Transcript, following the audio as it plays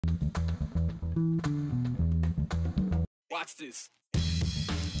Watch this.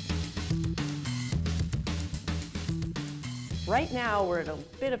 Right now, we're at a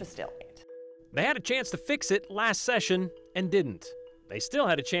bit of a stalemate. They had a chance to fix it last session and didn't. They still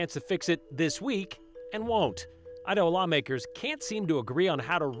had a chance to fix it this week and won't. Idaho lawmakers can't seem to agree on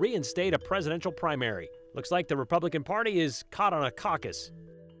how to reinstate a presidential primary. Looks like the Republican Party is caught on a caucus.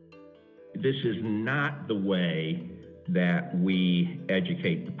 This is not the way that we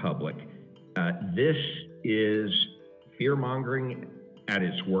educate the public. This is fear-mongering at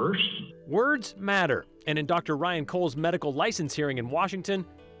its worst. Words matter. And in Dr. Ryan Cole's medical license hearing in Washington,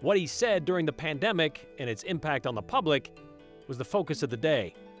 what he said during the pandemic and its impact on the public was the focus of the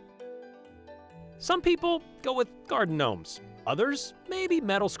day. Some people go with garden gnomes. Others, maybe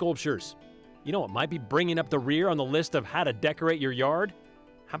metal sculptures. You know what might be bringing up the rear on the list of how to decorate your yard?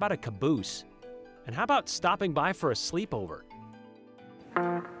 How about a caboose? And how about stopping by for a sleepover?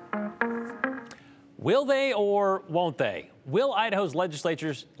 Will they or won't they? Will Idaho's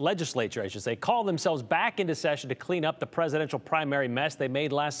legislature, call themselves back into session to clean up the presidential primary mess they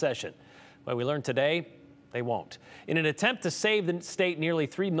made last session? Well, we learned today they won't. In an attempt to save the state nearly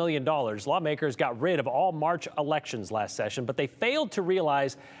 $3 million, lawmakers got rid of all March elections last session, but they failed to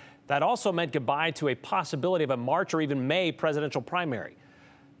realize that also meant goodbye to a possibility of a March or even May presidential primary.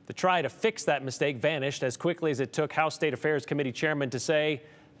 The try to fix that mistake vanished as quickly as it took House State Affairs Committee Chairman to say,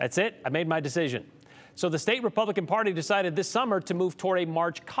 "That's it, I made my decision." So the state Republican Party decided this summer to move toward a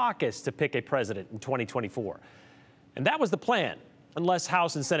March caucus to pick a president in 2024. And that was the plan, unless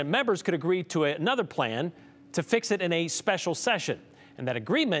House and Senate members could agree to another plan to fix it in a special session. And that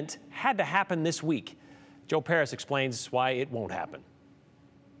agreement had to happen this week. Joe Paris explains why it won't happen.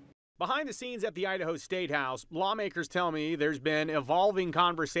 Behind the scenes at the Idaho State House, lawmakers tell me there's been evolving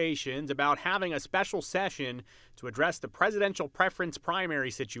conversations about having a special session to address the presidential preference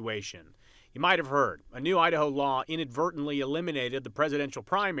primary situation. You might have heard, a new Idaho law inadvertently eliminated the presidential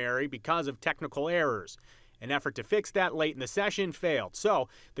primary because of technical errors. An effort to fix that late in the session failed. So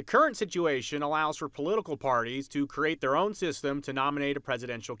the current situation allows for political parties to create their own system to nominate a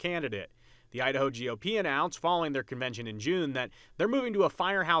presidential candidate. The Idaho GOP announced following their convention in June that they're moving to a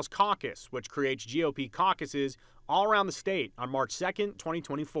firehouse caucus, which creates GOP caucuses all around the state on March 2nd,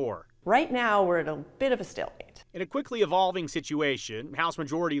 2024. Right now, we're at a bit of a stalemate. In a quickly evolving situation, House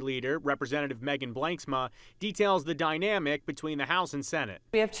Majority Leader Representative Megan Blanksma details the dynamic between the House and Senate.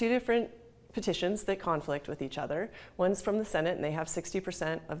 We have two different petitions that conflict with each other. One's from the Senate, and they have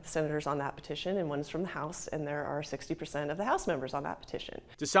 60% of the senators on that petition, and one's from the House, and there are 60% of the House members on that petition.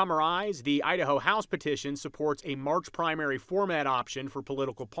 To summarize, the Idaho House petition supports a March primary format option for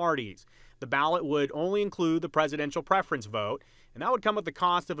political parties. The ballot would only include the presidential preference vote, and that would come at the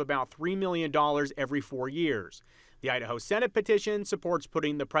cost of about $3 million every 4 years. The Idaho Senate petition supports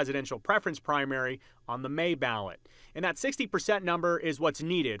putting the presidential preference primary on the May ballot. And that 60% number is what's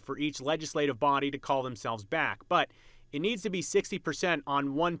needed for each legislative body to call themselves back. But it needs to be 60%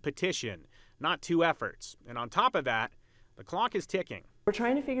 on one petition, not two efforts. And on top of that, the clock is ticking. We're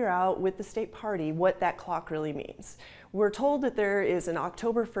trying to figure out with the state party what that clock really means. We're told that there is an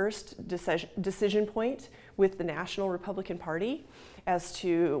October 1st decision point with the National Republican Party as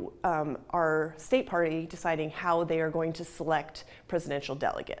to our state party deciding how they are going to select presidential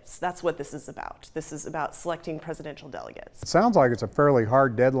delegates. That's what this is about. This is about selecting presidential delegates. It sounds like it's a fairly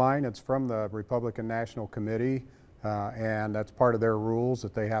hard deadline. It's from the Republican National Committee, and that's part of their rules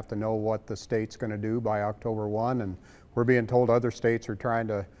that they have to know what the state's going to do by October 1. And we're being told other states are trying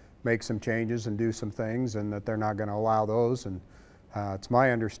to make some changes and do some things, and that they're not going to allow those. And it's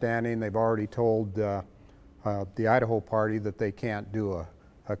my understanding they've already told the Idaho party that they can't do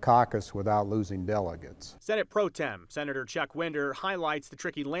a caucus without losing delegates. Senate Pro Tem Senator Chuck Winder highlights the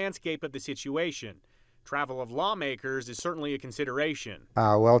tricky landscape of the situation. Travel of lawmakers is certainly a consideration.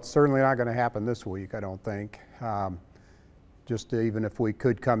 Well, it's certainly not going to happen this week, I don't think. Just even if we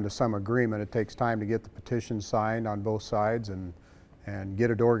could come to some agreement, it takes time to get the petition signed on both sides and get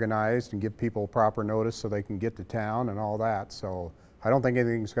it organized and give people proper notice so they can get to town and all that. So I don't think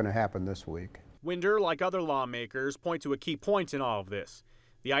anything's going to happen this week. Winder, like other lawmakers, point to a key point in all of this.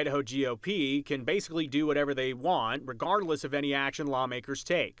 The Idaho GOP can basically do whatever they want, regardless of any action lawmakers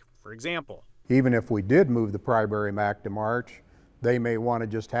take. For example, even if we did move the primary back to March, they may want to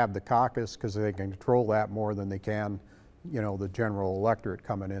just have the caucus because they can control that more than they can, you know, the general electorate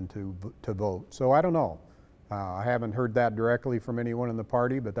coming in to vote. So I don't know. I haven't heard that directly from anyone in the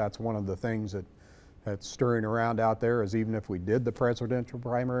party, but that's one of the things that's stirring around out there, is even if we did the presidential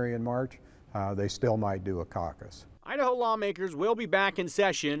primary in March, they still might do a caucus. Idaho lawmakers will be back in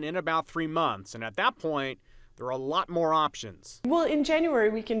session in about 3 months, and at that point, there are a lot more options. Well, in January,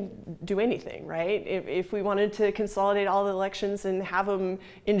 we can do anything, right? If we wanted to consolidate all the elections and have them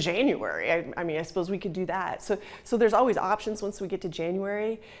in January, I mean, I suppose we could do that. So there's always options once we get to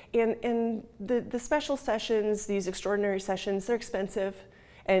January. And the special sessions, these extraordinary sessions, they're expensive.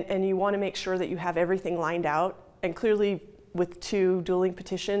 And you want to make sure that you have everything lined out. And clearly, with 2 dueling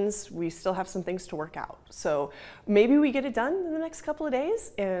petitions, we still have some things to work out. So maybe we get it done in the next couple of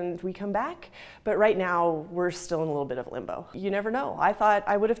days and we come back. But right now, we're still in a little bit of limbo. You never know. I thought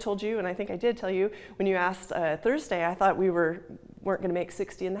I would have told you, and I think I did tell you, when you asked Thursday, I thought we weren't going to make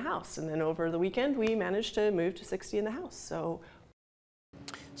 60 in the House. And then over the weekend, we managed to move to 60 in the House. So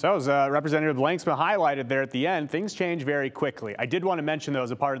as Representative Blanksma highlighted there at the end, things change very quickly. I did want to mention, though,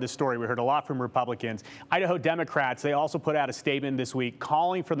 as a part of this story, we heard a lot from Republicans. Idaho Democrats, they also put out a statement this week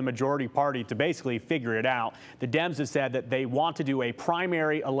calling for the majority party to basically figure it out. The Dems have said that they want to do a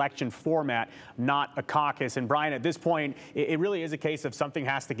primary election format, not a caucus. And Brian, at this point, it really is a case of something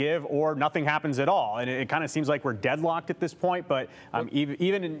has to give or nothing happens at all. And it kind of seems like we're deadlocked at this point. But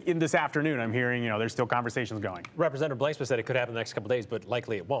even in this afternoon, I'm hearing, there's still conversations going. Representative Blanksma said it could happen in the next couple of days, but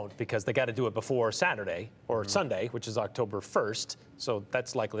likely it won't, because they got to do it before Saturday or Sunday, which is October 1st. So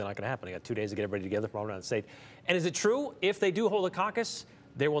that's likely not going to happen. They got 2 days to get everybody together from all around the state. And is it true, if they do hold a caucus,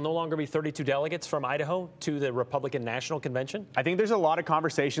 there will no longer be 32 delegates from Idaho to the Republican National Convention? I think there's a lot of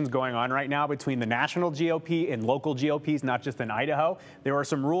conversations going on right now between the national GOP and local GOPs, not just in Idaho. There are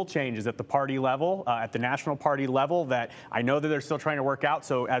some rule changes at the party level, at the national party level, that I know that they're still trying to work out.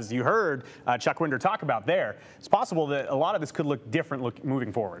 So as you heard Chuck Winder talk about there, it's possible that a lot of this could look different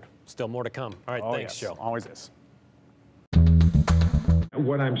moving forward. Still more to come. All right, thanks, Joe. Always is.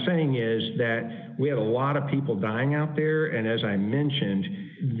 What I'm saying is that we had a lot of people dying out there, and as I mentioned,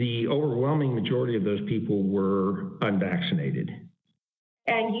 the overwhelming majority of those people were unvaccinated.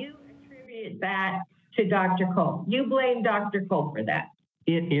 And you attributed that to Dr. Cole. You blame Dr. Cole for that.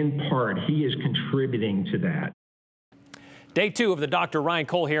 In part, he is contributing to that. Day 2 of the Dr. Ryan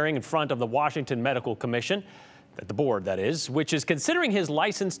Cole hearing in front of the Washington Medical Commission, the board, that is, which is considering his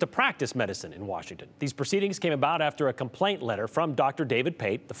license to practice medicine in Washington. These proceedings came about after a complaint letter from Dr. David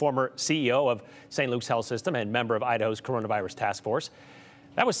Pate, the former CEO of St. Luke's Health System and member of Idaho's coronavirus task force.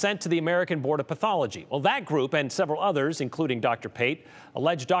 That was sent to the American Board of Pathology. Well, that group and several others, including Dr. Pate,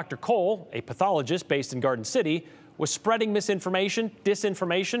 alleged Dr. Cole, a pathologist based in Garden City, was spreading misinformation,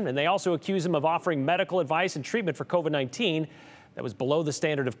 disinformation, and they also accused him of offering medical advice and treatment for COVID-19 that was below the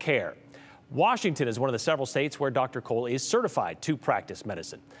standard of care. Washington is one of the several states where Dr. Cole is certified to practice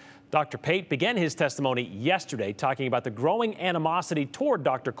medicine. Dr. Pate began his testimony yesterday talking about the growing animosity toward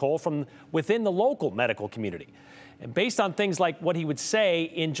Dr. Cole from within the local medical community. And based on things like what he would say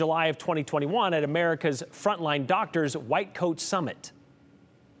in July of 2021 at America's Frontline Doctors White Coat Summit.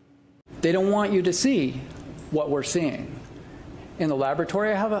 They don't want you to see what we're seeing. In the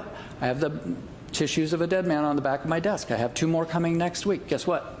laboratory, I have the tissues of a dead man on the back of my desk. I have 2 more coming next week. Guess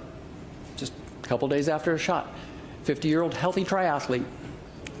what? Just a couple days after a shot. 50-year-old healthy triathlete.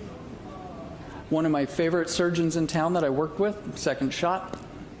 One of my favorite surgeons in town that I worked with, second shot,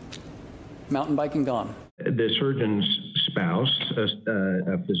 mountain biking gone. The surgeon's spouse,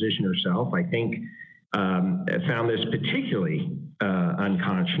 a physician herself, I think, found this particularly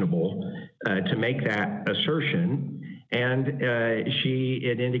unconscionable to make that assertion. And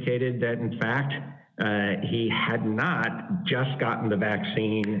it indicated that, in fact, he had not just gotten the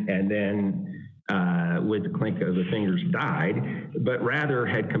vaccine and then with the clink of the fingers died, but rather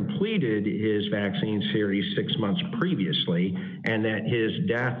had completed his vaccine series 6 months previously, and that his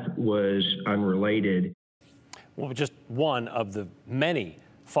death was unrelated. Well, just one of the many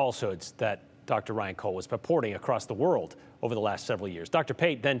falsehoods that Dr. Ryan Cole was purporting across the world over the last several years. Dr.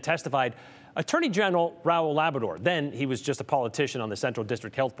 Pate then testified. Attorney General Raul Labrador, then he was just a politician on the Central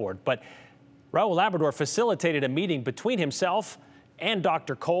District Health Board, but Raul Labrador facilitated a meeting between himself and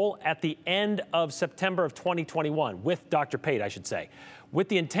Dr. Cole at the end of September of 2021, with Dr. Pate, I should say, with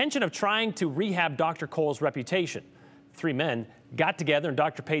the intention of trying to rehab Dr. Cole's reputation. 3 men got together, and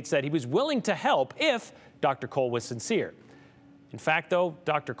Dr. Pate said he was willing to help if Dr. Cole was sincere. In fact, though,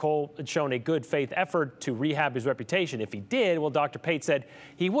 Dr. Cole had shown a good faith effort to rehab his reputation. If he did, well, Dr. Pate said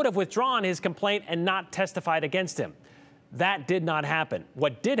he would have withdrawn his complaint and not testified against him. That did not happen.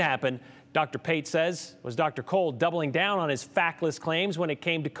 What did happen, Dr. Pate says, was Dr. Cole doubling down on his factless claims when it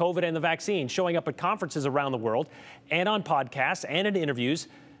came to COVID and the vaccine, showing up at conferences around the world and on podcasts and in interviews,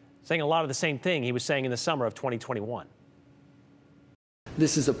 saying a lot of the same thing he was saying in the summer of 2021.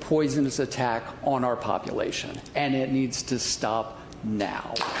 This is a poisonous attack on our population, and it needs to stop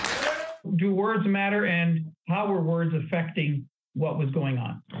now. Do words matter, and how were words affecting what was going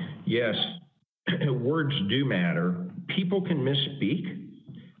on? Yes. words do matter. People can misspeak.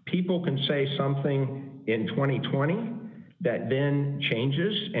 People can say something in 2020 that then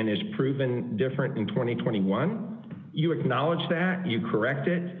changes and is proven different in 2021. You acknowledge that, you correct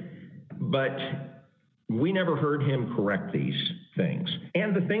it, but we never heard him correct these things.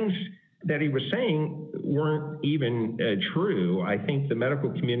 And the things that he was saying weren't even true. I think the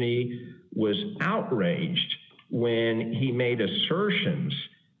medical community was outraged when he made assertions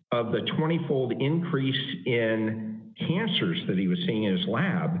of the 20-fold increase in cancers that he was seeing in his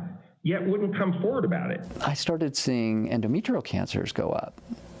lab, yet wouldn't come forward about it. I started seeing endometrial cancers go up,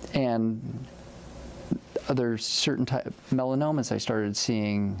 and other certain type melanomas I started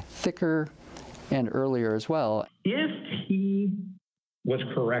seeing thicker and earlier as well. If he was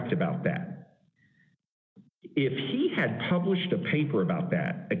correct about that, if he had published a paper about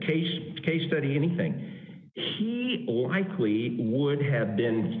that, a case study, anything, he likely would have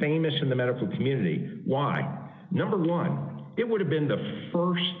been famous in the medical community. Why? Number one, it would have been the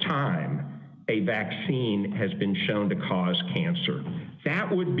first time a vaccine has been shown to cause cancer.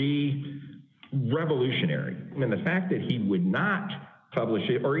 That would be revolutionary. And the fact that he would not publish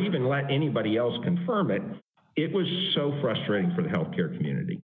it or even let anybody else confirm it, it was so frustrating for the healthcare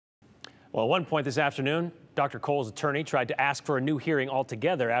community. Well, at one point this afternoon, Dr. Cole's attorney tried to ask for a new hearing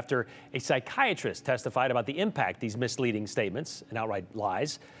altogether after a psychiatrist testified about the impact these misleading statements and outright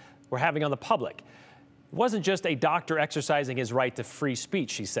lies were having on the public. It wasn't just a doctor exercising his right to free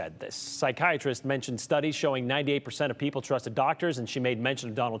speech, she said. This psychiatrist mentioned studies showing 98% of people trusted doctors, and she made mention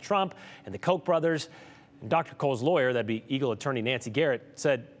of Donald Trump and the Koch brothers. And Dr. Cole's lawyer, that'd be Eagle attorney Nancy Garrett,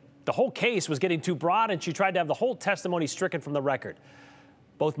 said the whole case was getting too broad, and she tried to have the whole testimony stricken from the record.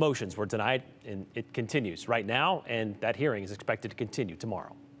 Both motions were denied, and it continues right now, and that hearing is expected to continue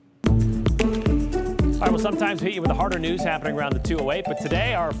tomorrow. All right, we'll sometimes hit you with the harder news happening around the 208, but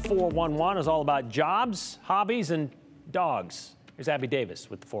today our 411 is all about jobs, hobbies, and dogs. Here's Abby Davis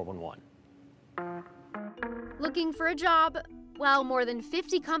with the 411. Looking for a job? Well, more than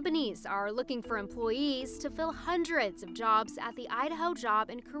 50 companies are looking for employees to fill hundreds of jobs at the Idaho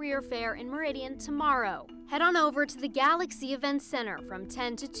Job and Career Fair in Meridian tomorrow. Head on over to the Galaxy Event Center from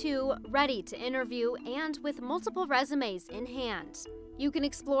 10 to 2, ready to interview and with multiple resumes in hand. You can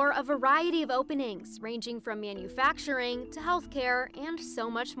explore a variety of openings, ranging from manufacturing to healthcare and so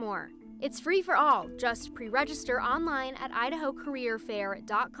much more. It's free for all. Just pre-register online at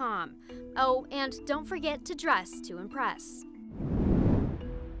idahocareerfair.com. Oh, and don't forget to dress to impress.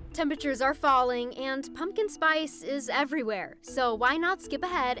 Temperatures are falling and pumpkin spice is everywhere, so why not skip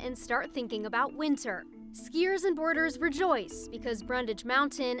ahead and start thinking about winter? Skiers and boarders rejoice because Brundage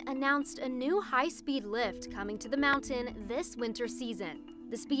Mountain announced a new high-speed lift coming to the mountain this winter season.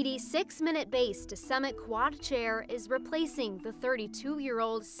 The speedy 6-minute base to summit quad chair is replacing the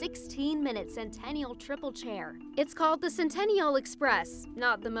 32-year-old 16-minute Centennial triple chair. It's called the Centennial Express,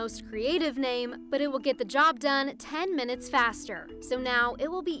 not the most creative name, but it will get the job done 10 minutes faster. So now it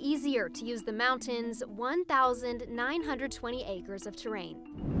will be easier to use the mountain's 1,920 acres of terrain.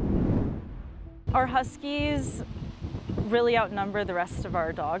 Our huskies really outnumber the rest of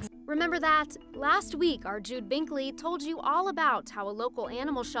our dogs. Remember that? Last week, our Jude Binkley told you all about how a local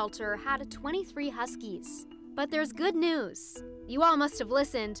animal shelter had 23 huskies. But there's good news. You all must have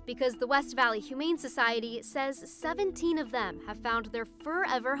listened because the West Valley Humane Society says 17 of them have found their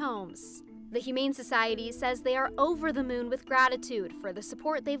forever homes. The Humane Society says they are over the moon with gratitude for the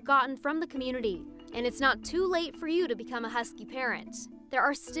support they've gotten from the community. And it's not too late for you to become a husky parent. There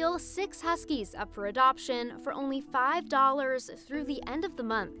are still 6 huskies up for adoption for only $5 through the end of the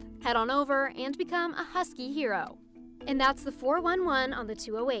month. Head on over and become a husky hero. And that's the 411 on the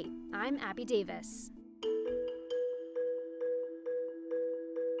 208. I'm Abby Davis.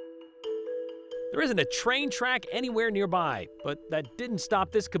 There isn't a train track anywhere nearby, but that didn't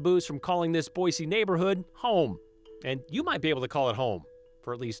stop this caboose from calling this Boise neighborhood home. And you might be able to call it home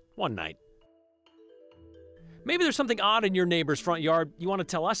for at least one night. Maybe there's something odd in your neighbor's front yard you want to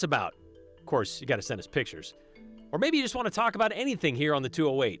tell us about. Of course, you got to send us pictures. Or maybe you just want to talk about anything here on the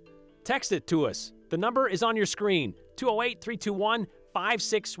 208. Text it to us. The number is on your screen,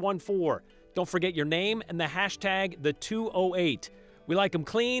 208-321-5614. Don't forget your name and the hashtag the 208. We like them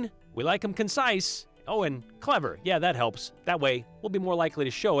clean, we like them concise, oh, and clever. Yeah, that helps. That way, we'll be more likely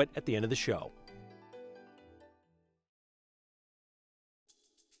to show it at the end of the show.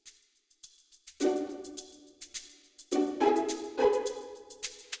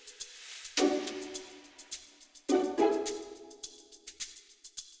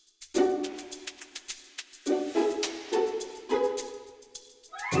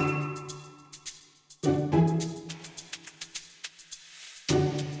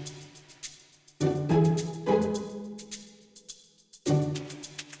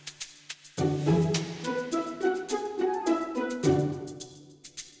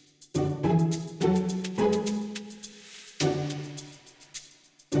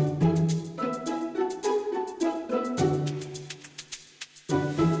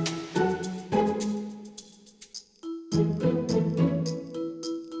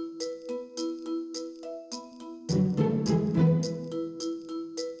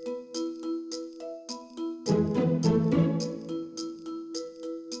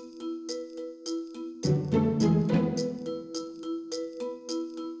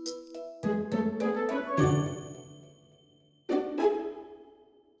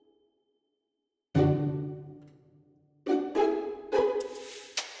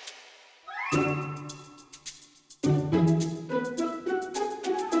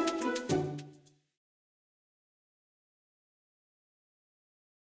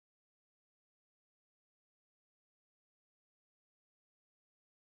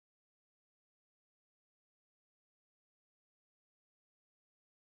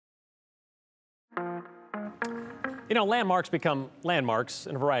 You know, landmarks become landmarks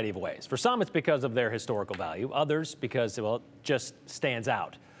in a variety of ways. For some, it's because of their historical value. Others, because, well, it just stands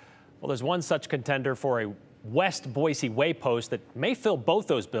out. Well, there's one such contender for a West Boise waypost that may fill both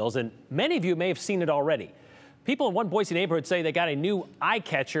those bills, and many of you may have seen it already. People in one Boise neighborhood say they got a new eye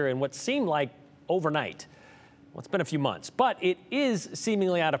catcher in what seemed like overnight. Well, it's been a few months, but it is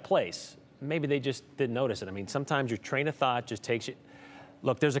seemingly out of place. Maybe they just didn't notice it. I mean, sometimes your train of thought just takes you.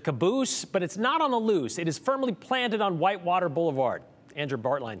 Look, there's a caboose, but it's not on the loose. It is firmly planted on Whitewater Boulevard. Andrew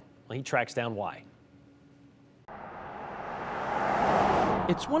Bartline, well, he tracks down why.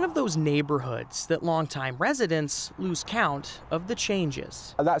 It's one of those neighborhoods that longtime residents lose count of the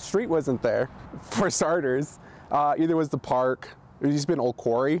changes. That street wasn't there, for starters. Either was the park, it used to be an old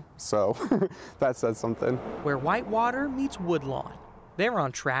quarry, so that says something. Where Whitewater meets Woodlawn, they're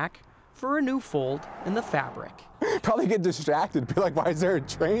on track for a new fold in the fabric. Probably get distracted, be like, why is there a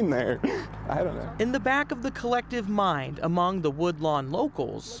train there? I don't know. In the back of the collective mind among the Woodlawn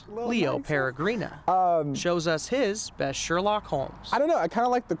locals, Leo Peregrina shows us his best Sherlock Holmes. I don't know, I kind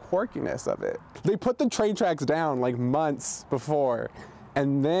of like the quirkiness of it. They put the train tracks down like months before,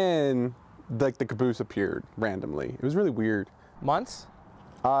 and then like the caboose appeared randomly. It was really weird. Months?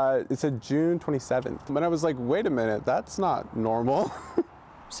 It said June 27th. And I was like, wait a minute, that's not normal.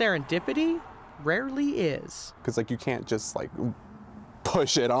 Serendipity rarely is. Because like you can't just like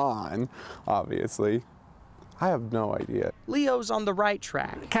push it on, obviously. I have no idea. Leo's on the right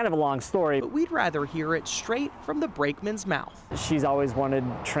track. Kind of a long story. But we'd rather hear it straight from the brakeman's mouth. She's always wanted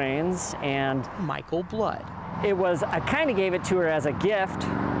trains, and Michael Blood. It was, I kind of gave it to her as a gift,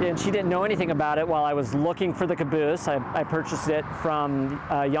 and she didn't know anything about it while I was looking for the caboose. I purchased it from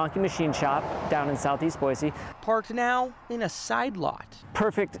a Yankee Machine Shop down in Southeast Boise. Parked now in a side lot.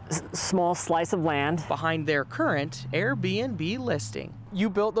 Perfect small slice of land. Behind their current Airbnb listing. You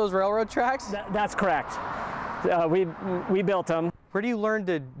built those railroad tracks? That's correct. We built them. Where do you learn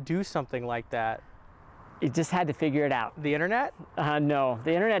to do something like that? You just had to figure it out. The internet? No,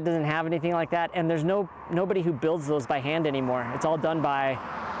 the internet doesn't have anything like that, and there's nobody who builds those by hand anymore. It's all done by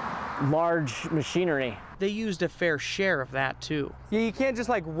large machinery. They used a fair share of that too. Yeah, you can't just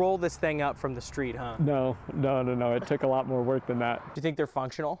like roll this thing up from the street, huh? No. It took a lot more work than that. Do you think they're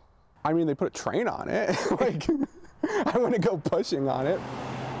functional? I mean, they put a train on it. Like, I wouldn't go pushing on it.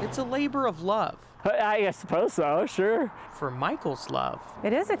 It's a labor of love. I suppose so, sure. For Michael's love.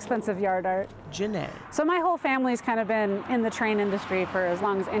 It is expensive yard art. Janae. So my whole family's kind of been in the train industry for as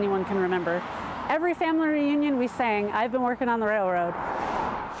long as anyone can remember. Every family reunion we sang, I've been working on the railroad.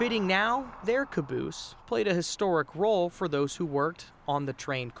 Fitting now, their caboose played a historic role for those who worked on the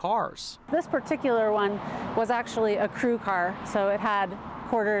train cars. This particular one was actually a crew car, so it had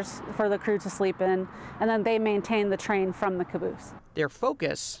quarters for the crew to sleep in, and then they maintained the train from the caboose. Their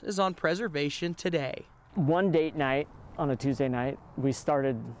focus is on preservation today. One date night, on a Tuesday night, we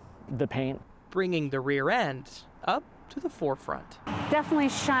started the paint. Bringing the rear end up to the forefront. Definitely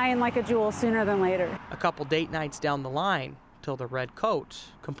shine like a jewel sooner than later. A couple date nights down the line till the red coat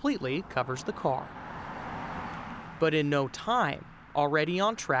completely covers the car. But in no time, already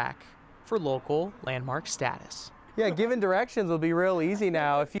on track for local landmark status. Yeah, giving directions will be real easy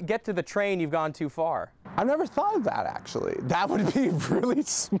now. If you get to the train, you've gone too far. I've never thought of that, actually. That would be really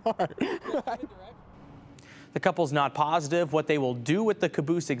smart. The couple's not positive what they will do with the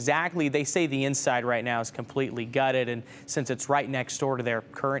caboose exactly. They say the inside right now is completely gutted, and since it's right next door to their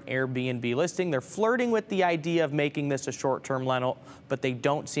current Airbnb listing, they're flirting with the idea of making this a short-term rental, but they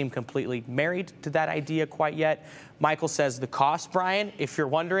don't seem completely married to that idea quite yet. Michael says the cost, Brian, if you're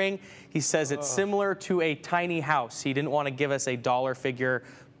wondering, he says it's similar to a tiny house. He didn't want to give us a dollar figure,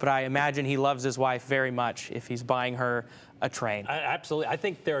 but I imagine he loves his wife very much if he's buying her a train. Absolutely. I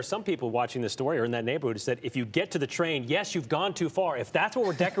think there are some people watching this story or in that neighborhood who said, if you get to the train, yes, you've gone too far. If that's what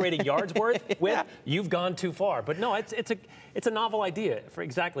we're decorating yards with, you've gone too far. But no, it's a novel idea,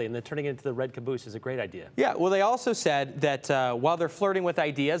 exactly, and then turning it into the red caboose is a great idea. Yeah, well, they also said that while they're flirting with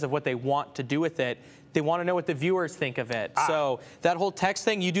ideas of what they want to do with it, they want to know what the viewers think of it. So that whole text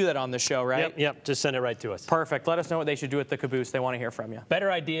thing, you do that on the show, right? Yep, just send it right to us. Perfect. Let us know what they should do with the caboose. They want to hear from you.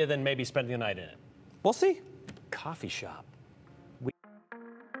 Better idea than maybe spending the night in it. We'll see. Coffee shop.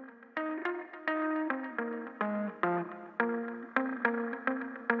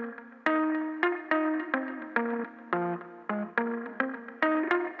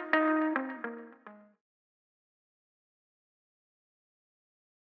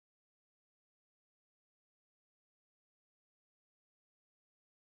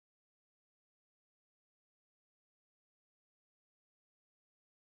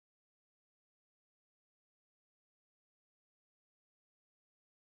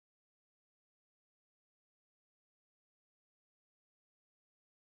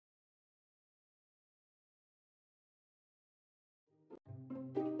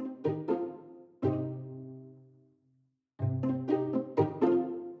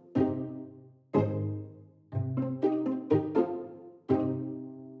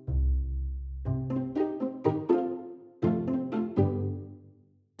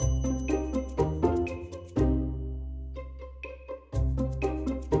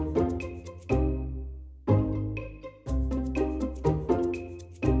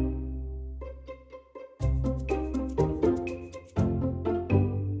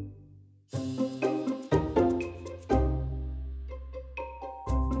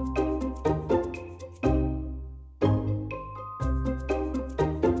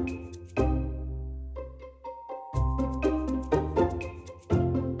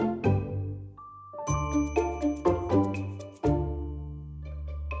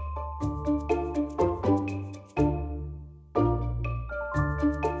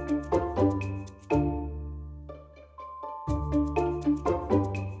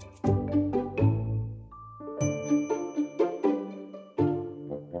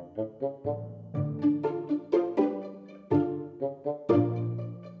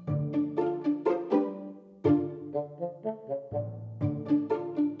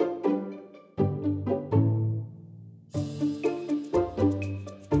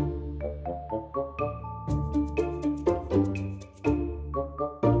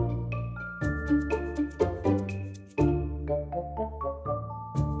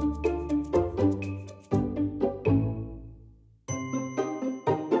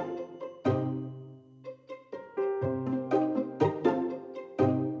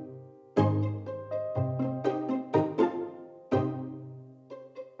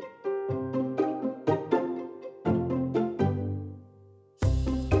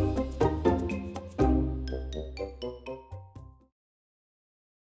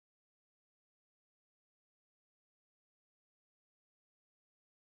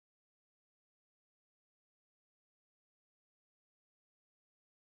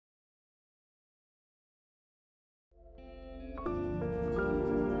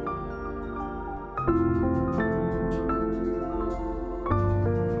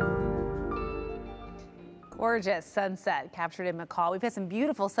 Gorgeous sunset captured in McCall. We've had some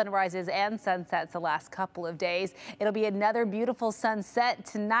beautiful sunrises and sunsets the last couple of days. It'll be another beautiful sunset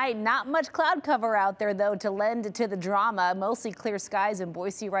tonight. Not much cloud cover out there, though, to lend to the drama. Mostly clear skies in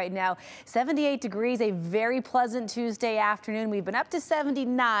Boise right now. 78 degrees, a very pleasant Tuesday afternoon. We've been up to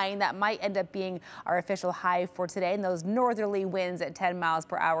 79. That might end up being our official high for today. And those northerly winds at 10 miles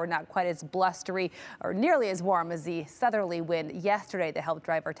per hour, not quite as blustery or nearly as warm as the southerly wind yesterday that helped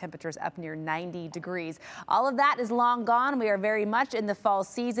drive our temperatures up near 90 degrees. All of that is long gone. We are very much in the fall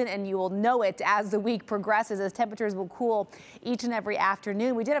season, and you will know it as the week progresses, as temperatures will cool each and every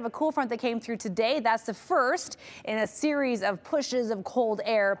afternoon. We did have a cool front that came through today. That's the first in a series of pushes of cold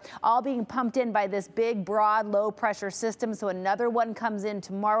air, all being pumped in by this big, broad, low-pressure system. So another one comes in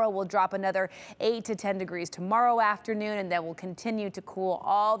tomorrow. We'll drop another 8 to 10 degrees tomorrow afternoon, and then we'll continue to cool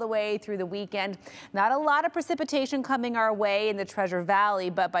all the way through the weekend. Not a lot of precipitation coming our way in the Treasure Valley,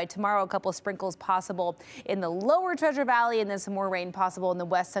 but by tomorrow, a couple sprinkles possible in the lower Treasure Valley, and then some more rain possible in the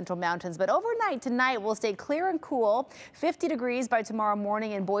west central mountains. But overnight tonight, we'll stay clear and cool. 50 degrees by tomorrow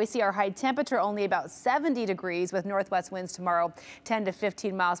morning in Boise. Our high temperature only about 70 degrees with northwest winds tomorrow, 10 to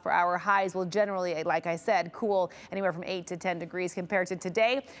 15 miles per hour. Highs will generally, like I said, cool anywhere from 8 to 10 degrees compared to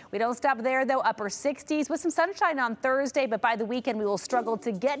today. We don't stop there, though. Upper 60s with some sunshine on Thursday, but by the weekend, we will struggle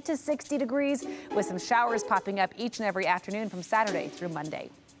to get to 60 degrees with some showers popping up each and every afternoon from Saturday through Monday.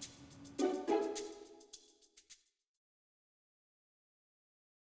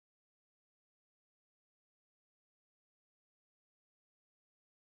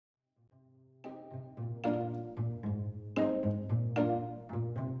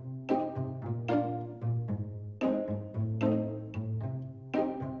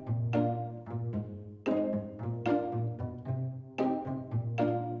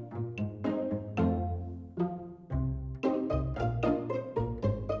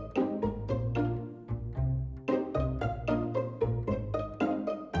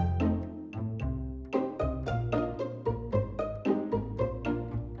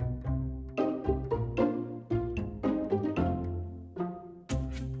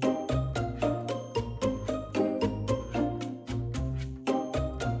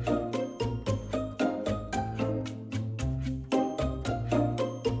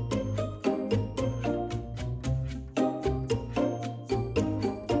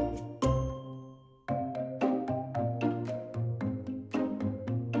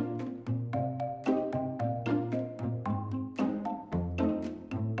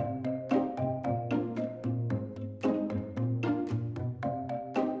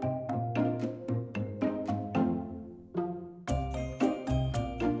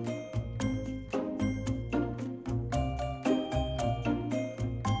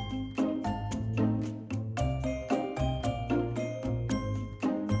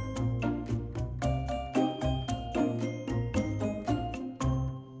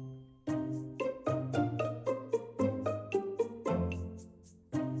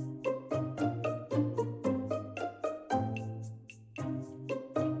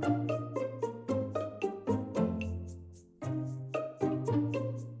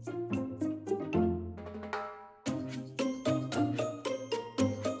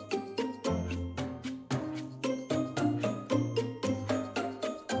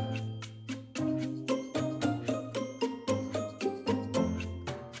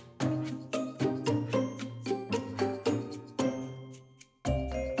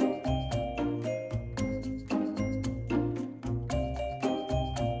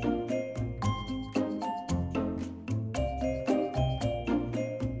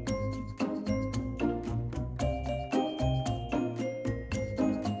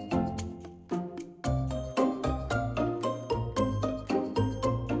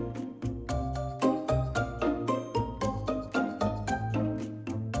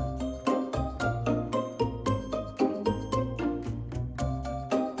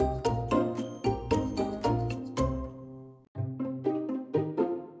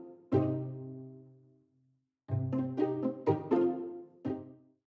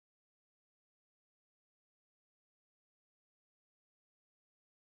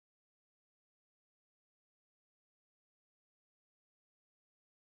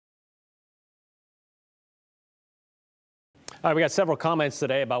 All right, we got several comments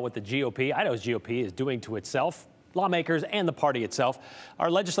today about what the GOP, Idaho's GOP, is doing to itself, lawmakers, and the party itself. Our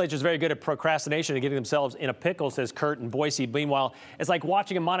legislature is very good at procrastination and getting themselves in a pickle, says Kurt in Boise. Meanwhile, it's like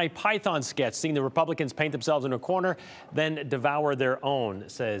watching a Monty Python sketch, seeing the Republicans paint themselves into a corner, then devour their own,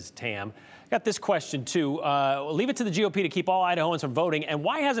 says Tam. Got this question, too. Leave it to the GOP to keep all Idahoans from voting. And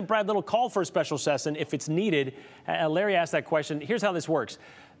why hasn't Brad Little called for a special session if it's needed? Larry asked that question. Here's how this works.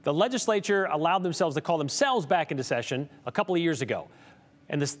 The legislature allowed themselves to call themselves back into session a couple of years ago.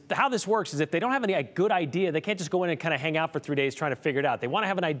 And how this works is if they don't have any good idea, they can't just go in and kind of hang out for 3 days trying to figure it out. They want to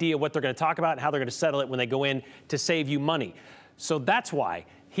have an idea what they're going to talk about and how they're going to settle it when they go in to save you money. So that's why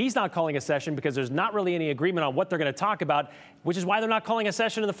he's not calling a session, because there's not really any agreement on what they're going to talk about, which is why they're not calling a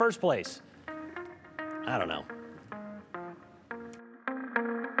session in the first place. I don't know.